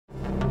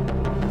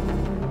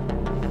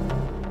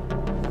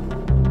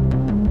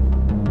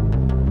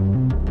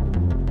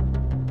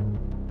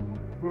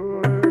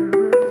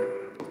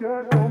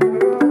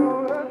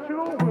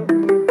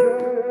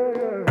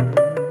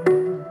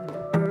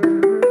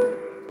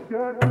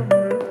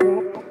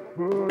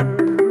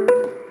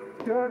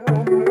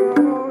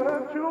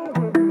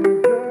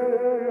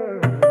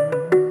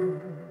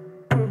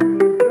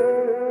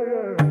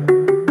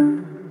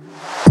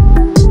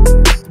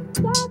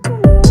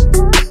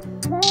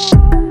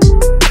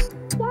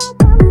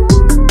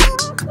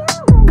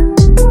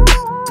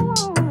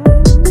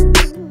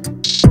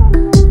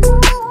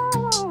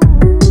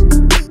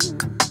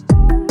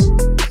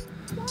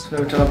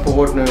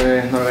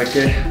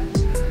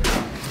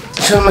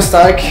känner mig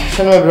stark,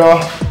 känner mig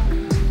bra.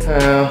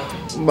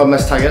 Bara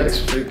mest taggad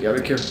liksom, så det är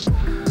jävligt kul.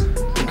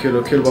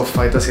 Kul att bara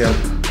fightas igen.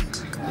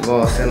 Det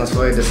var senast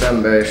var i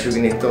december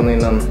 2019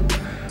 innan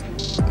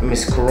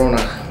Miss Corona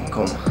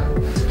kom.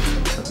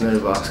 Så att nu är det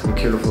bara ska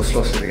bli kul att få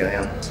slåss lite grann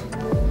igen.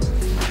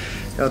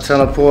 Jag har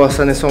tränat på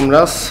sen i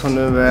somras och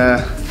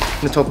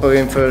nu toppar vi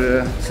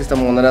inför sista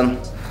månaden.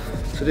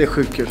 Så det är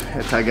sjukt kul. Jag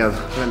är taggad,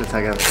 väldigt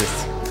taggad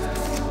sist.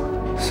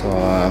 Så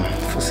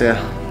får se.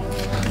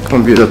 Jag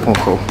kommer bjuda på en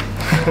show.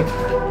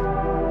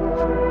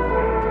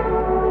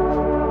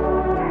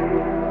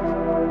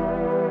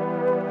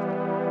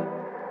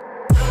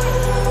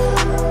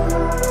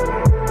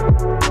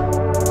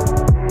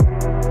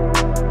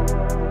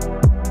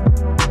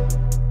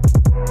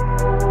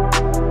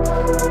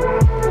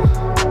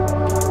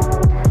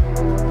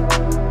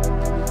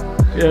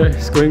 Yeah,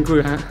 it's going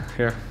good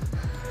here.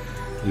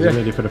 Is he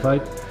ready for the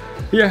fight?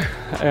 Yeah,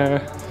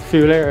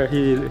 Flera,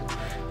 he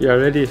are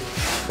ready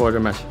for the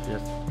match.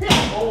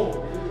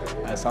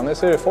 Yes. Sanny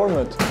ser i form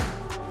ut.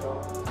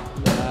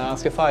 Han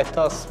ska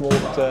fightas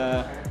mot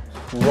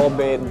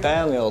Robbie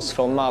Daniels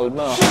från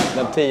Malmö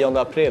den 10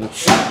 april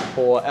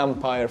på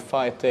Empire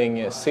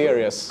Fighting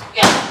Series.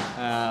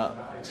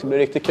 Det ska bli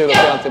riktigt kul att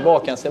se honom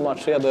tillbaka. Han ser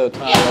matchredo ut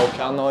här och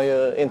han har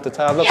ju inte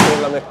tävlat så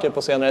himla mycket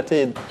på senare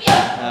tid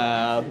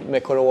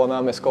med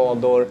corona, med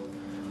skador.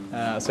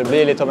 Så det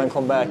blir lite av en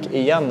comeback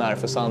igen här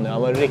för Sanny.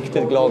 Han var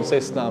riktigt glad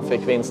sist när han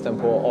fick vinsten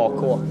på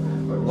AK.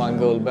 Vann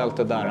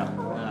guldbältet där.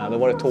 Då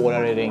var det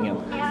tårar i ringen.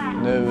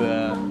 Nu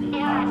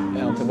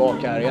är han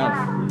tillbaka här igen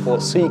på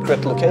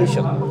Secret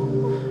Location.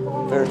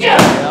 Virtual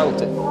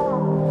reality.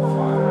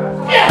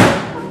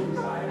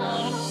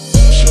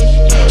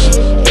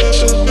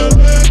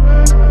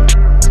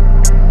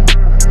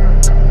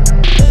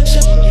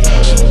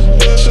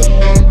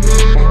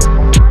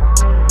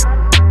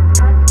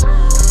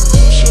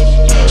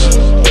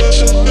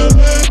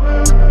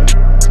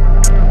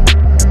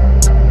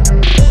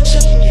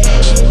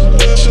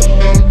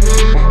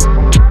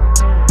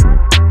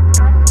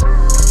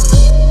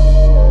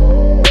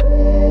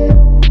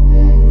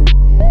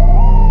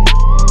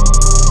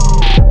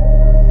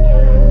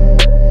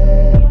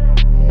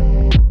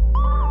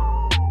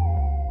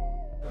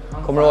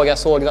 Kommer ihåg jag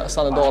såg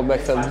Sanny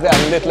Dahlbeck för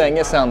väldigt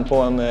länge sedan på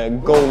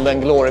en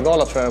Golden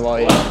Glory-gala tror jag det var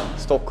i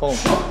Stockholm.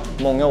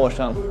 Många år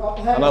sedan.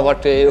 Han har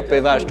varit uppe i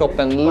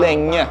världstoppen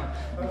länge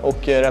och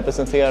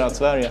representerat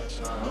Sverige.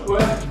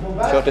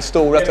 Kört i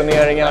stora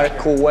turneringar,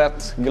 K1,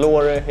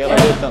 Glory, hela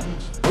biten.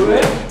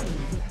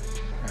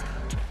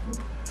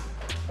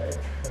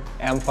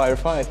 Empire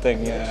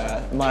Fighting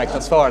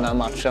marknadsför den här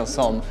matchen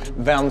som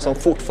vem som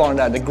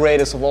fortfarande är the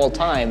greatest of all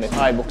time i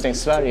Thaiboxning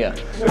Sverige.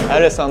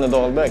 Här är Sanny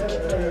Dahlbeck.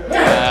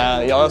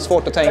 Jag har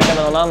svårt att tänka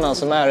mig någon annan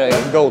som är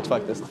GOAT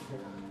faktiskt.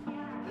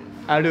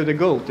 Är du the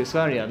GOAT i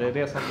Sverige? Det är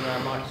det som den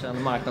här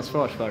matchen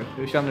marknadsförs för.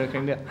 Hur känner du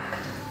kring det?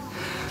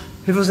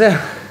 Vi får se.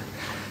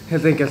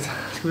 Helt enkelt.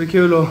 Det ska bli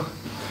kul att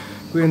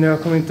gå in.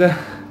 Jag kommer inte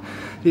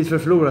dit för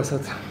att förlora så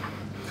att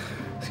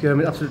jag ska göra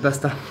mitt absolut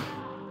bästa.